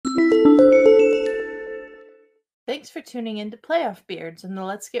Thanks for tuning in to Playoff Beards on the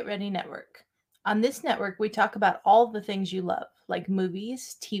Let's Get Ready network. On this network, we talk about all the things you love, like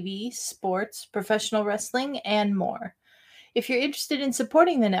movies, TV, sports, professional wrestling, and more. If you're interested in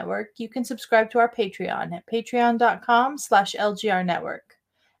supporting the network, you can subscribe to our Patreon at patreon.com/LGR network.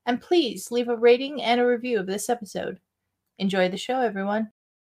 And please leave a rating and a review of this episode. Enjoy the show, everyone.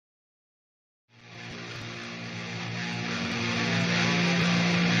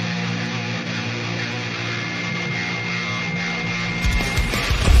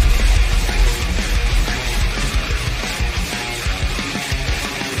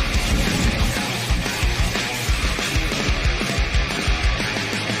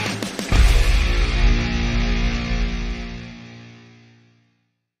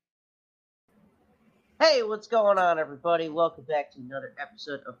 Hey, what's going on, everybody? Welcome back to another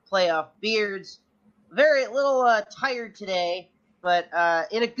episode of Playoff Beards. Very little tired today, but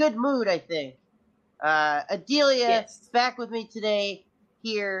in a good mood, I think. Adelia, back with me today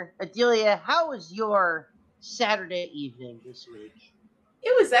here. Adelia, how was your Saturday evening this week?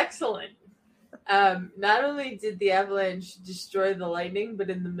 It was excellent. Not only did the Avalanche destroy the Lightning, but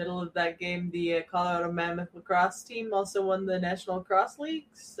in the middle of that game, the Colorado Mammoth lacrosse team also won the National Lacrosse League.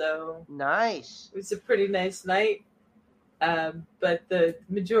 So nice. It was a pretty nice night. But the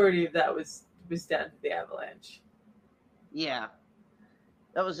majority of that was down to the Avalanche. Yeah,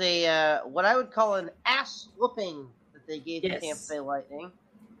 that was a what I would call an ass whooping that they gave the Tampa Bay Lightning,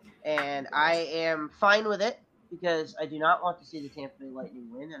 and I am fine with it. Because I do not want to see the Tampa Bay Lightning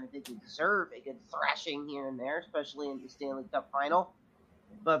win, and I think they deserve a good thrashing here and there, especially in the Stanley Cup final.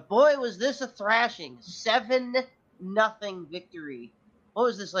 But boy, was this a thrashing. 7-0 victory. What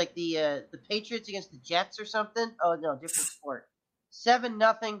was this, like the Patriots against the Jets or something? Oh, no, different sport.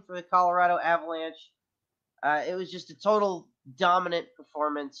 7-0 for the Colorado Avalanche. It was just a total dominant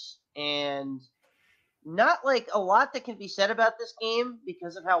performance, and not like a lot that can be said about this game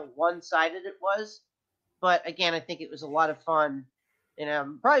because of how one-sided it was. But again, I think it was a lot of fun.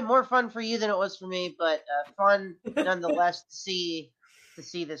 Probably more fun for you than it was for me, but fun nonetheless to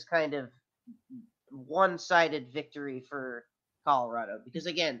see this kind of one-sided victory for Colorado. Because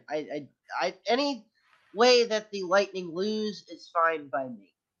again, I any way that the Lightning lose is fine by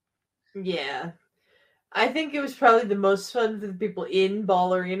me. Yeah, I think it was probably the most fun for the people in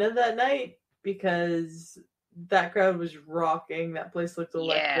Ball Arena that night because that crowd was rocking. That place looked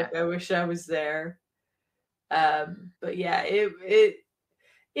electric. Yeah. I wish I was there. But yeah, it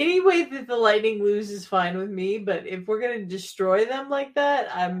any way that the Lightning lose is fine with me, but if we're gonna destroy them like that,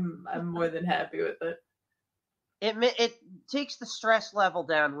 I'm more than happy with it. It takes the stress level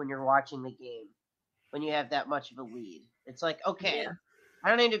down when you're watching the game, when you have that much of a lead. It's like, okay, yeah. I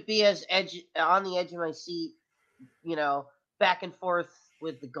don't need to be as on the edge of my seat, back and forth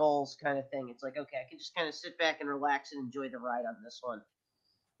with the goals kind of thing. It's like, okay, I can just kind of sit back and relax and enjoy the ride on this one.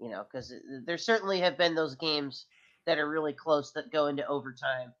 Because there certainly have been those games that are really close that go into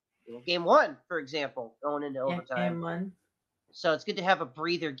overtime. Game 1, for example, going into overtime. Game 1. So it's good to have a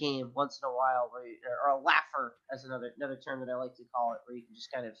breather game once in a while, or a laugher, as another term that I like to call it, where you can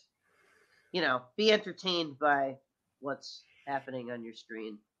just kind of, be entertained by what's happening on your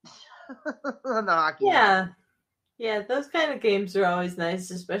screen on the hockey. Yeah, yeah, those kind of games are always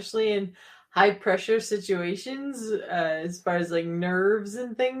nice, especially in high pressure situations as far as like nerves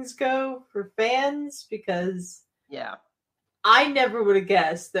and things go for fans, because I never would have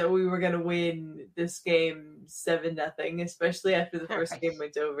guessed that we were going to win this game 7-0, especially after the first game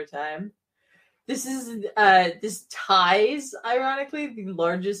went to overtime. This ties, ironically, the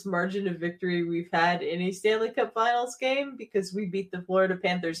largest margin of victory we've had in a Stanley Cup Finals game, because we beat the Florida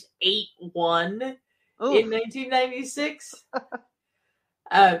Panthers 8-1 in 1996.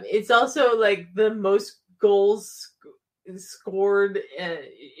 It's also like the most goals scored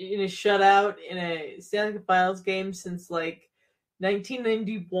in a shutout in a Stanley Cup Finals game since like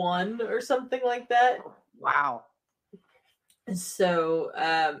 1991 or something like that. Wow. So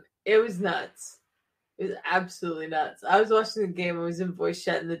it was nuts. It was absolutely nuts. I was watching the game. I was in voice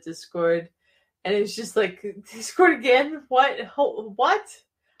chat in the Discord, and it was just like, they scored again? What?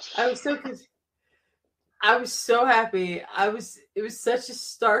 I was so confused. I was so happy. It was such a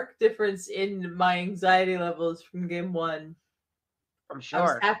stark difference in my anxiety levels from game 1. I'm sure. I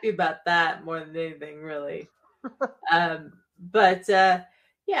was happy about that more than anything, really. It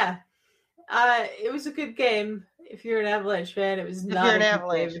was a good game. If you're an Avalanche fan, it was not a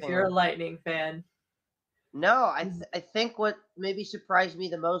good game if you're a Lightning fan. No, I think what maybe surprised me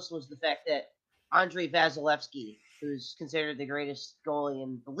the most was the fact that Andrei Vasilevsky, who's considered the greatest goalie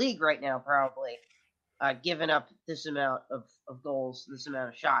in the league right now, probably, given up this amount of goals, this amount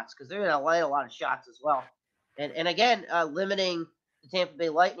of shots, because they're going to lay a lot of shots as well. And again, limiting the Tampa Bay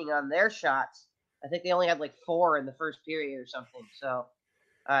Lightning on their shots. I think they only had like 4 in the first period or something. So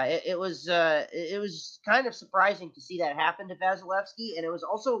it was kind of surprising to see that happen to Vasilevsky, and it was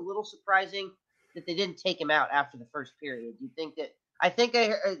also a little surprising that they didn't take him out after the first period. You think that? I think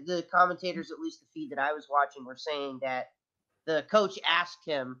the commentators, at least the feed that I was watching, were saying that the coach asked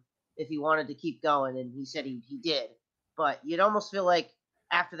him if he wanted to keep going, and he said he did. But you'd almost feel like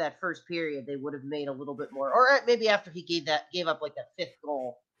after that first period, they would have made a little bit more, or maybe after he gave up like that 5th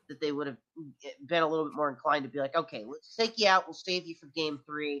goal, that they would have been a little bit more inclined to be like, okay, let's take you out. We'll save you for game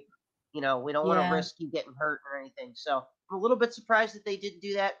 3. We don't want to risk you getting hurt or anything. So I'm a little bit surprised that they didn't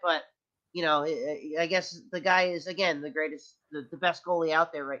do that, but I guess the guy is, again, the greatest, the best goalie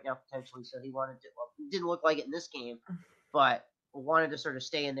out there right now, potentially. So he wanted to, well, it didn't look like it in this game, but wanted to sort of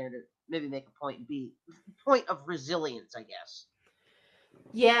stay in there to maybe make a point of resilience, I guess.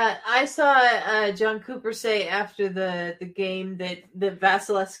 Yeah, I saw John Cooper say after the game that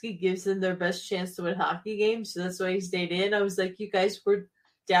Vasilevsky gives them their best chance to win hockey games, so that's why he stayed in. I was like, you guys were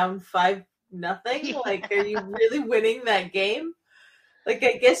down 5-0. Like, are you really winning that game? Like,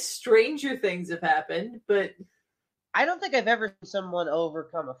 I guess stranger things have happened, but I don't think I've ever seen someone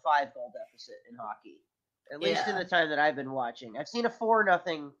overcome a 5-goal deficit in hockey. At least in the time that I've been watching. I've seen a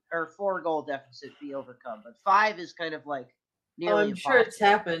 4-0 or 4-goal deficit be overcome, but 5 is kind of like nearly I'm sure it's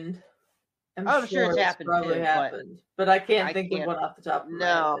happened. I'm sure it's happened probably too, happened, but I can't think of one off the top of my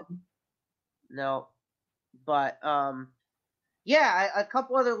head. No, but yeah, a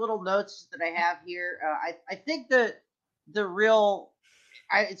couple other little notes that I have here. I think the real,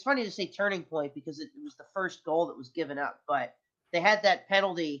 it's funny to say turning point because it was the first goal that was given up, but they had that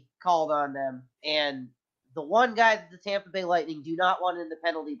penalty called on them, and the one guy that the Tampa Bay Lightning do not want in the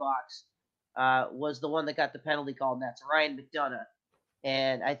penalty box was the one that got the penalty called, and that's Ryan McDonagh.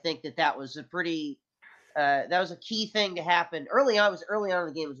 And I think that was a pretty that was a key thing to happen early on. It was early on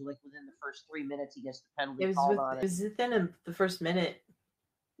in the game. It was like within the first 3 minutes he gets the penalty called on it. Was it then in the first minute?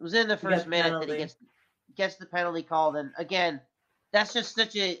 It was in the first minute that he gets the penalty called, and again, that's just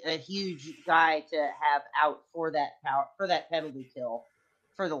such a huge guy to have out for that penalty kill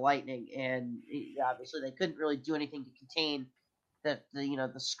for the Lightning, and obviously they couldn't really do anything to contain the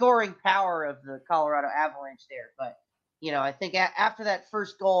scoring power of the Colorado Avalanche there. But I think after that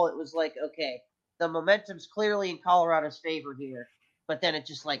first goal, it was like, okay, the momentum's clearly in Colorado's favor here, but then it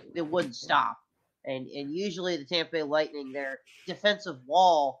just like it wouldn't stop, and usually the Tampa Bay Lightning, their defensive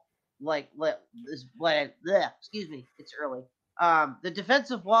wall excuse me, it's early. The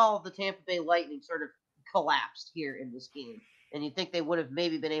defensive wall of the Tampa Bay Lightning sort of collapsed here in this game, and you'd think they would have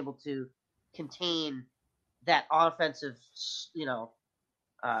maybe been able to contain that offensive,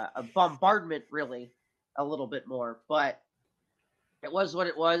 a bombardment really a little bit more, but it was what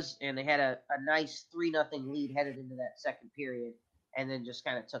it was, and they had a nice 3-0 lead headed into that second period, and then just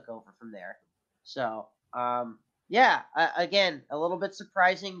kind of took over from there. So, again, a little bit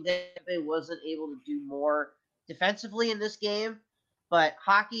surprising that they wasn't able to do more defensively in this game, but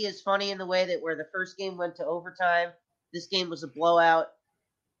hockey is funny in the way that where the first game went to overtime, this game was a blowout.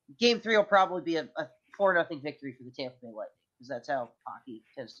 Game 3 will probably be a 4-0 victory for the Tampa Bay Lightning, because that's how hockey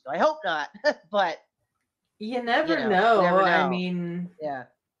tends to go. I hope not, but you never know. I mean, yeah,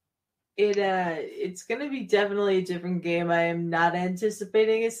 it's going to be definitely a different game. I am not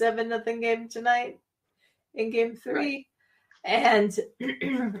anticipating a 7-0 game tonight in Game 3. Right. And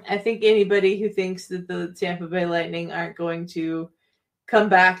I think anybody who thinks that the Tampa Bay Lightning aren't going to come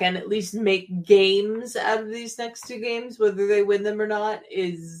back and at least make games out of these next 2 games, whether they win them or not,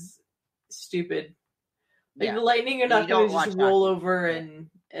 is stupid. Like, the Lightning are not going to just roll over and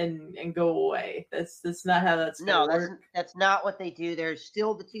go away. That's not how that's going to work. That's not what they do. They're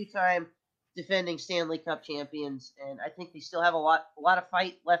still the 2-time defending Stanley Cup champions, and I think they still have a lot of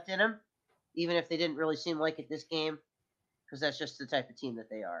fight left in them, even if they didn't really seem like it this game, because that's just the type of team that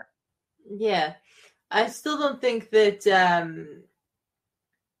they are. Yeah. I still don't think that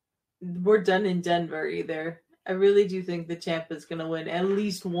we're done in Denver either. I really do think that Tampa's going to win at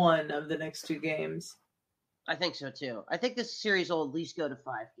least one of the next 2 games. I think so too. I think this series will at least go to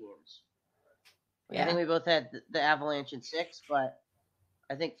 5 games. Yeah. I think we both had the Avalanche in 6, but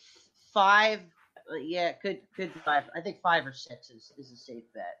I think 5. Could 5. I think 5 or 6 is a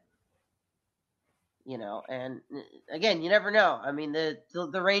safe bet. And again, you never know. I mean,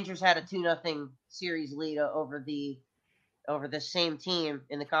 the Rangers had a 2-0 series lead over the same team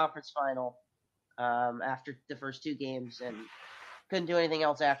in the conference final after the first 2 games, and couldn't do anything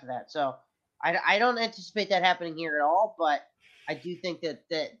else after that. So I don't anticipate that happening here at all, but I do think that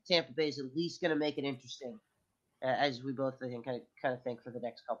Tampa Bay is at least going to make it interesting, as we both kind of think for the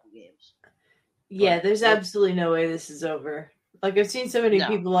next couple games. Yeah, there's absolutely no way this is over. Like, I've seen so many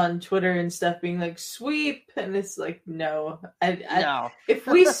people on Twitter and stuff being like, sweep, and it's like, no. No. If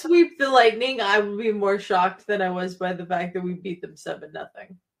we sweep the Lightning, I would be more shocked than I was by the fact that we beat them 7-0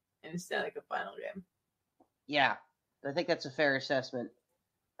 in a Stanley Cup final game. Yeah, I think that's a fair assessment.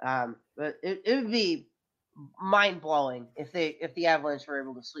 But it would be mind-blowing if the Avalanche were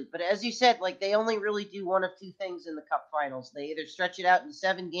able to sweep. But as you said, like, they only really do one of two things in the Cup finals. They either stretch it out in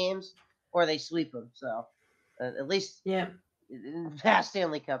 7 games or they sweep them. So at least in past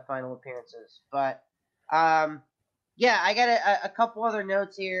Stanley Cup final appearances. But yeah, I got a couple other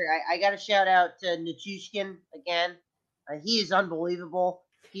notes here. I got to shout out to Nichushkin again. He is unbelievable.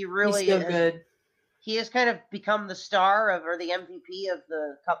 He really He's so good. He has kind of become the star or the MVP of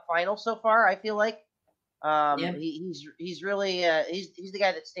the Cup final so far. I feel like he's really he's the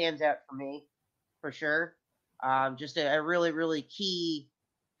guy that stands out for me for sure. Just a really really key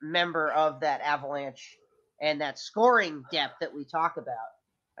member of that Avalanche and that scoring depth that we talk about.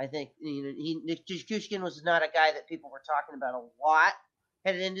 I think Nichushkin was not a guy that people were talking about a lot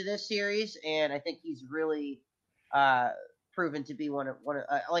headed into this series, and I think he's really proven to be one of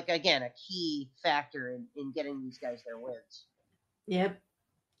like, again, a key factor in getting these guys their wins. Yep,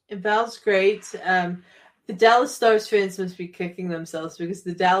 and Val's great. The Dallas Stars fans must be kicking themselves because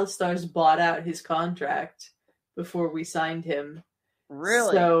the Dallas Stars bought out his contract before we signed him.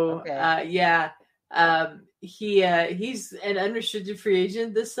 Really? So okay. yeah. He's an unrestricted free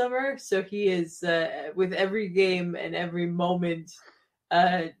agent this summer, so he is with every game and every moment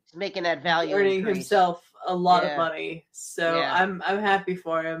making that value earning increase. himself a lot of money. So I'm happy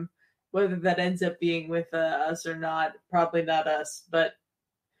for him. Whether that ends up being with us or not, probably not us, but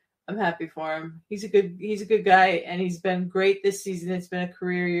I'm happy for him. He's a good guy, and he's been great this season. It's been a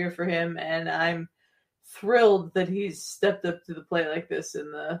career year for him, and I'm thrilled that he's stepped up to the plate like this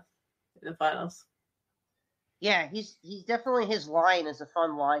in the finals. Yeah, he's definitely, his line is a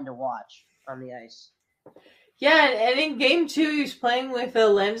fun line to watch on the ice. Yeah, and in game 2, he was playing with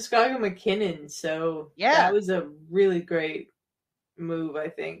Landeskog and McKinnon, so that was a really great move, I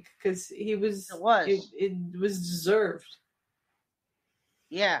think, because it was deserved.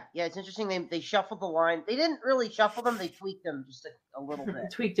 Yeah, it's interesting. They shuffled the line. They didn't really shuffle them. They tweaked them just a little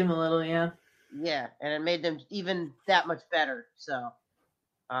bit. Tweaked them a little, yeah. Yeah, and it made them even that much better. So,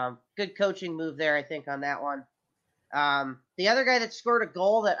 good coaching move there, I think, on that one. The other guy that scored a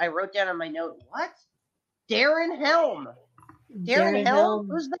goal that I wrote down on my note, what? Darren Helm. Darren Helm?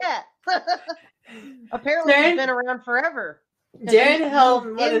 Who's that? Apparently he's been around forever. Darren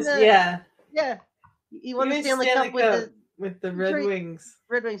Helm was, Yeah, he won the Stanley Cup with the Red Wings.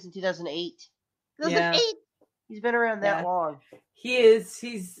 Red Wings in 2008. 2008? Yeah. He's been around that long. This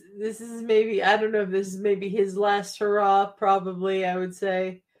is maybe, I don't know if this is maybe his last hurrah, probably, I would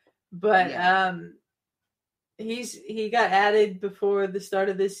say. But he got added before the start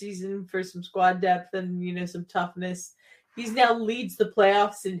of this season for some squad depth and, some toughness. He's now leads the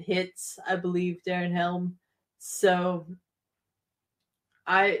playoffs in hits, I believe, Darren Helm. So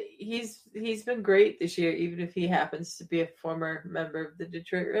he's been great this year, even if he happens to be a former member of the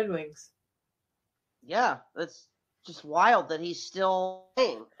Detroit Red Wings. Yeah, that's just wild that he's still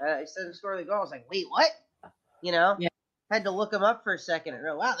playing. I said he scored the goal. I was like, wait, what? Yeah. Had to look him up for a second and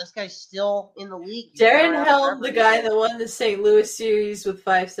go, wow, this guy's still in the league. Darren Helm, the guy that won the St. Louis series with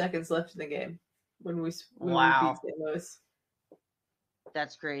 5 seconds left in the game when we beat St. Louis.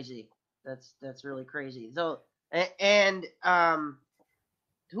 That's crazy. That's really crazy. So, and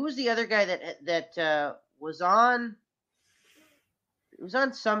who was the other guy that was on? It was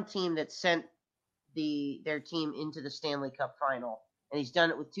on some team that sent their team into the Stanley Cup final, and he's done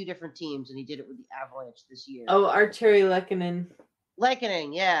it with 2 different teams, and he did it with the Avalanche this year. Oh, Artturi Lehkonen.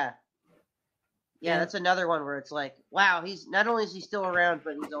 Yeah, that's another one where it's like, wow, he's not only is he still around,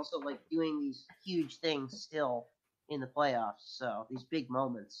 but he's also like doing these huge things still in the playoffs. So these big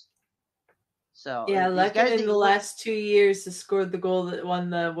moments. So Lehkonen in the last 2 years has scored the goal that won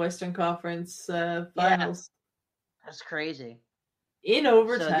the Western Conference finals. Yeah, that's crazy. In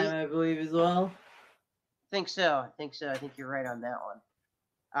overtime, I believe, as well. I think so. I think you're right on that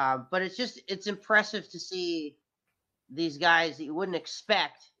one. But it's impressive to see these guys that you wouldn't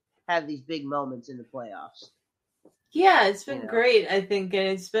expect have these big moments in the playoffs. Yeah, it's been great, I think, and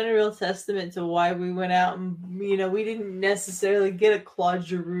it's been a real testament to why we went out and, we didn't necessarily get a Claude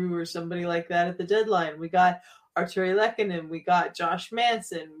Giroux or somebody like that at the deadline. We got Artturi Lehkonen, we got Josh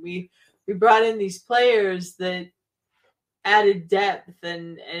Manson, we brought in these players that added depth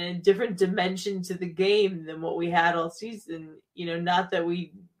and a different dimension to the game than what we had all season. Not that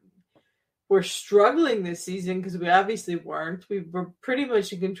we were struggling this season because we obviously weren't. We were pretty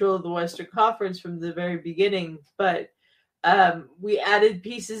much in control of the Western Conference from the very beginning, but we added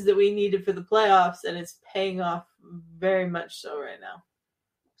pieces that we needed for the playoffs, and it's paying off very much so right now.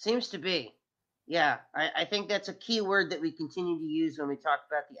 Seems to be. Yeah, I think that's a key word that we continue to use when we talk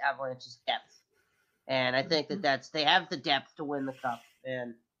about the Avalanche's depth. And I think that they have the depth to win the cup,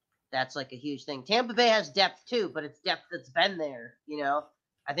 and that's like a huge thing. Tampa Bay has depth too, but it's depth that's been there,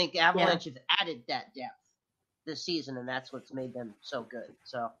 I think the Avalanche have added that depth this season, and that's what's made them so good.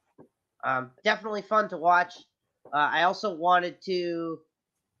 So definitely fun to watch. I also wanted to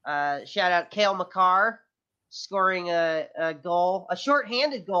shout out Cale Makar scoring a goal, a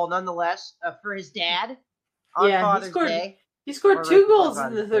shorthanded goal nonetheless, for his dad on Father's Day. He scored 2 goals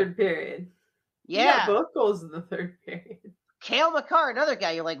in the third period. Yeah. He got both goals in the third period. Cale Makar, another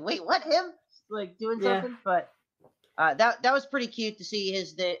guy, you're like, wait, what, him? Like, doing something? But that was pretty cute to see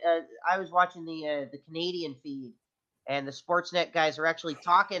I was watching the Canadian feed, and the Sportsnet guys are actually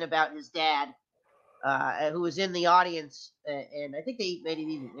talking about his dad, who was in the audience, and I think they maybe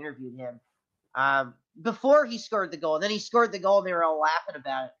even interviewed him before he scored the goal. And then he scored the goal, and they were all laughing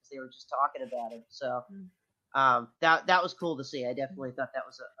about it because they were just talking about him. So that was cool to see. I definitely thought that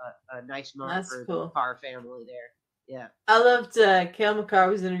was a nice moment for the Carr family there. Yeah, I loved Cale Makar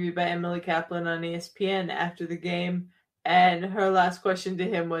was interviewed by Emily Kaplan on ESPN after the game, and her last question to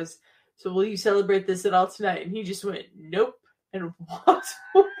him was, "So will you celebrate this at all tonight?" And he just went, "Nope," and walked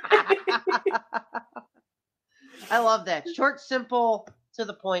away. I love that. Short, simple, to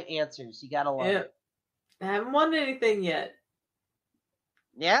the point answers. You gotta love it. I haven't won anything yet.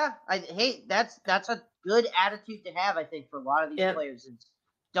 Yeah, that's a good attitude to have, I think, for a lot of these players. Is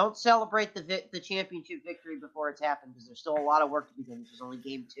don't celebrate the championship victory before it's happened, because there's still a lot of work to be done. This is only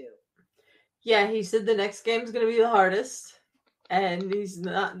game 2. Yeah, he said the next game is going to be the hardest, and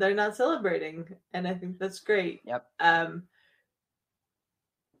they're not celebrating, and I think that's great. Yep.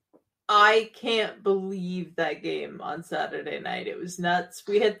 I can't believe that game on Saturday night. It was nuts.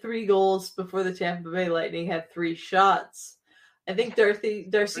 We had 3 goals before the Tampa Bay Lightning had 3 shots. I think Darcy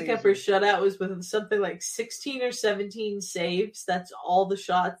Kuemper's shutout was with something like 16 or 17 saves. That's all the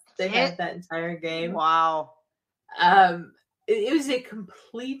shots they had that entire game. Wow. It was a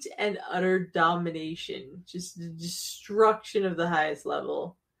complete and utter domination, just the destruction of the highest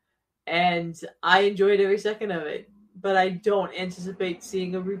level. And I enjoyed every second of it. But I don't anticipate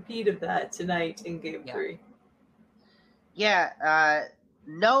seeing a repeat of that tonight in Game 3. Yeah,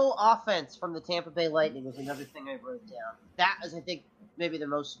 no offense from the Tampa Bay Lightning was another thing I wrote down. That is, I think, maybe the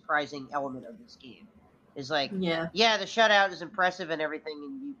most surprising element of this game. Is like, the shutout is impressive and everything,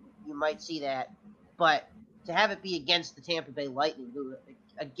 and you might see that. But to have it be against the Tampa Bay Lightning, who,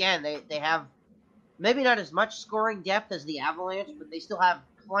 again, they have maybe not as much scoring depth as the Avalanche, but they still have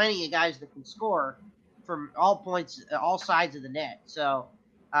plenty of guys that can score from all points, all sides of the net. So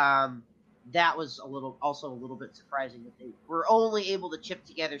that was also a little bit surprising that they were only able to chip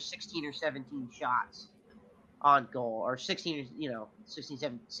together 16 or 17 shots on goal, or 16,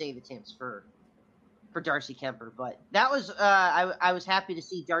 17 save attempts for Darcy Kuemper. But that was I was happy to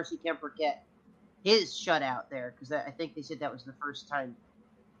see Darcy Kuemper get his shutout there, because I think they said that was the first time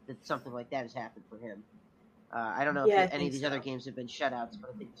that something like that has happened for him. I don't know if any of these other games have been shutouts, but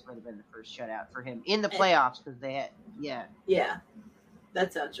I think this might have been the first shutout for him in the playoffs, because they had, Yeah,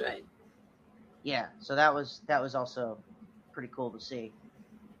 that sounds right. Yeah, so that was also pretty cool to see.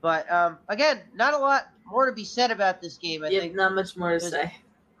 But again, not a lot more to be said about this game. I think not much more to say.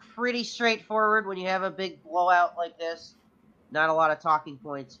 Pretty straightforward when you have a big blowout like this. Not a lot of talking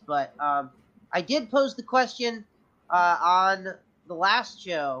points, but I did pose the question on the last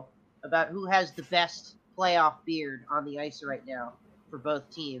show about who has the best playoff beard on the ice right now for both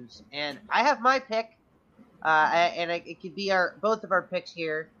teams, and I have my pick, and it could be both of our picks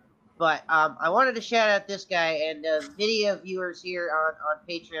here, but I wanted to shout out this guy, and video viewers here on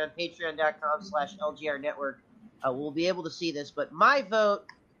Patreon, patreon.com/LGR Network, will be able to see this, but my vote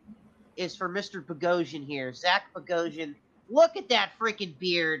is for Mr. Bogosian here, Zach Bogosian. Look at that freaking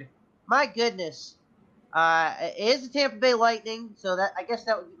beard. My goodness. It is the Tampa Bay Lightning, so that I guess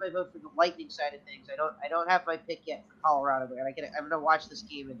that would be my vote for the Lightning side of things. I don't have my pick yet for Colorado, but I'm gonna watch this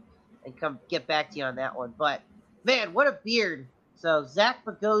game and come get back to you on that one. But man, what a beard! So Zach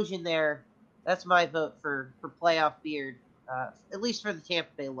Bogosian there. That's my vote for playoff beard, at least for the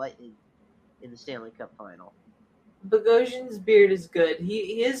Tampa Bay Lightning in the Stanley Cup final. Bogosian's beard is good.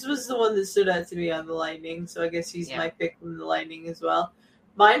 His was the one that stood out to me on the Lightning, so I guess he's my pick from the Lightning as well.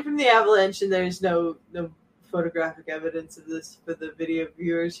 Mine from the Avalanche, and there's no photographic evidence of this for the video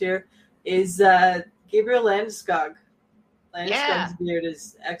viewers here, is Gabriel Landeskog. Landeskog's beard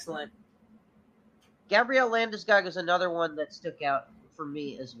is excellent. Gabriel Landeskog is another one that stuck out for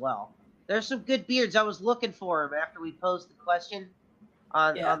me as well. There's some good beards. I was looking for him after we posed the question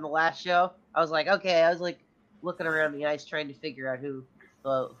on the last show. I was like, okay. I was like looking around the ice trying to figure out who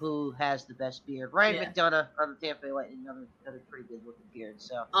has the best beard. Ryan McDonough on the Tampa Bay Lightning, another pretty good looking beard.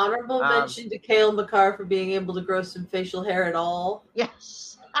 So honorable mention to Cale Makar for being able to grow some facial hair at all.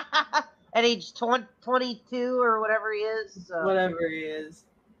 Yes. At age 22 or whatever he is. So. Whatever he is.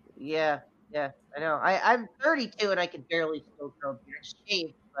 Yeah, I know. I'm 32 and I can barely still grow beard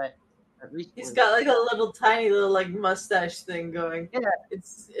shave, but recently, he's got like a little tiny little like mustache thing going. Yeah,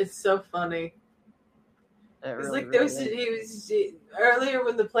 it's so funny. It's like earlier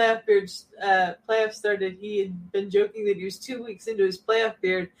when the playoffs started. He had been joking that he was 2 weeks into his playoff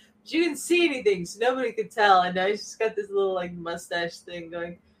beard, but you didn't see anything, so nobody could tell. And now he's just got this little like mustache thing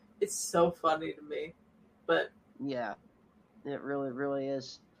going. It's so funny to me, but yeah, it really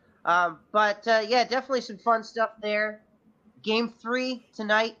is. But definitely some fun stuff there. Game 3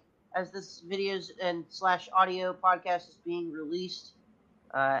 tonight, as this videos and / audio podcast is being released,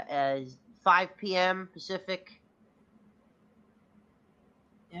 as 5 p.m. Pacific.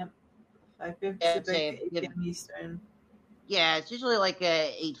 Yep, 5 p.m. Pacific, 8 p.m. Eastern. Yeah, it's usually like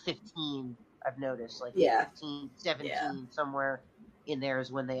 8:15. I've noticed, like 8:15, 17, somewhere in there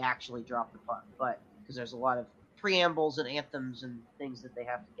is when they actually drop the puck. But because there's a lot of preambles and anthems and things that they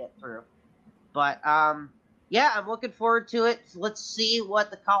have to get through. But I'm looking forward to it. Let's see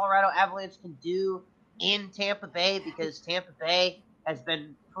what the Colorado Avalanche can do in Tampa Bay, because Tampa Bay has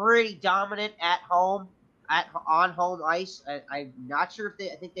been pretty dominant at home, on home ice. I'm not sure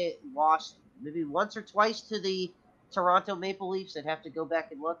if I think they lost maybe once or twice to the Toronto Maple Leafs. I'd have to go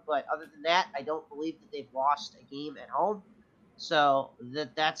back and look, but other than that, I don't believe that they've lost a game at home. So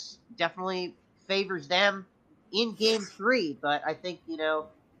that's definitely favors them in Game 3. But I think,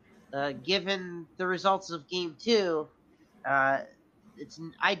 given the results of Game 2, I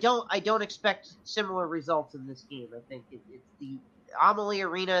don't expect similar results in this game. I think it's the Amalie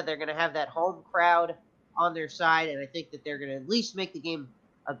Arena. They're going to have that home crowd on their side, and I think that they're going to at least make the game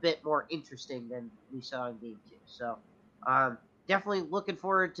a bit more interesting than we saw in Game 2. So definitely looking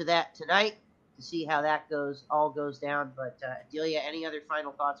forward to that tonight to see how that all goes down. But Delia, any other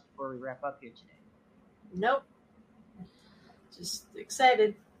final thoughts before we wrap up here today? Nope. Just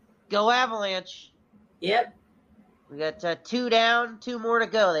excited. Go Avalanche. Yep. We got 2 down, 2 more to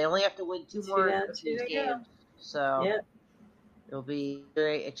go. They only have to win 2 more of these games. So it'll be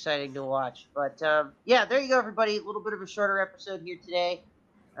very exciting to watch. But there you go, everybody. A little bit of a shorter episode here today.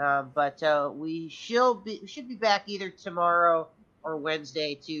 But we should be back either tomorrow or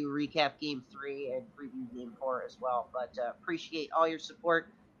Wednesday to recap Game 3 and preview Game 4 as well. But appreciate all your support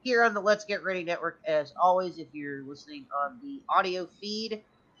here on the Let's Get Ready Network. As always, if you're listening on the audio feed,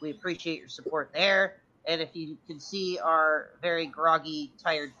 we appreciate your support there. And if you can see our very groggy,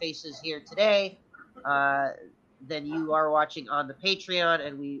 tired faces here today, then you are watching on the Patreon.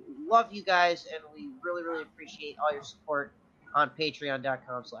 And we love you guys, and we really, really appreciate all your support on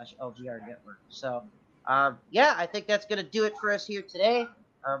patreon.com/LGRN Network. So, I think that's going to do it for us here today.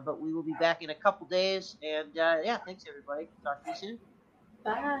 But we will be back in a couple days. And, thanks, everybody. Talk to you soon.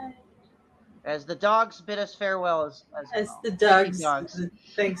 Bye. As the dogs bid us farewell as well. The dogs.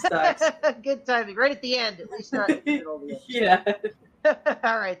 Thanks, dogs. Good timing. Right at the end. At least not in the middle of the episode. Yeah.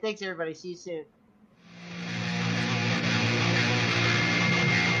 All right. Thanks, everybody. See you soon.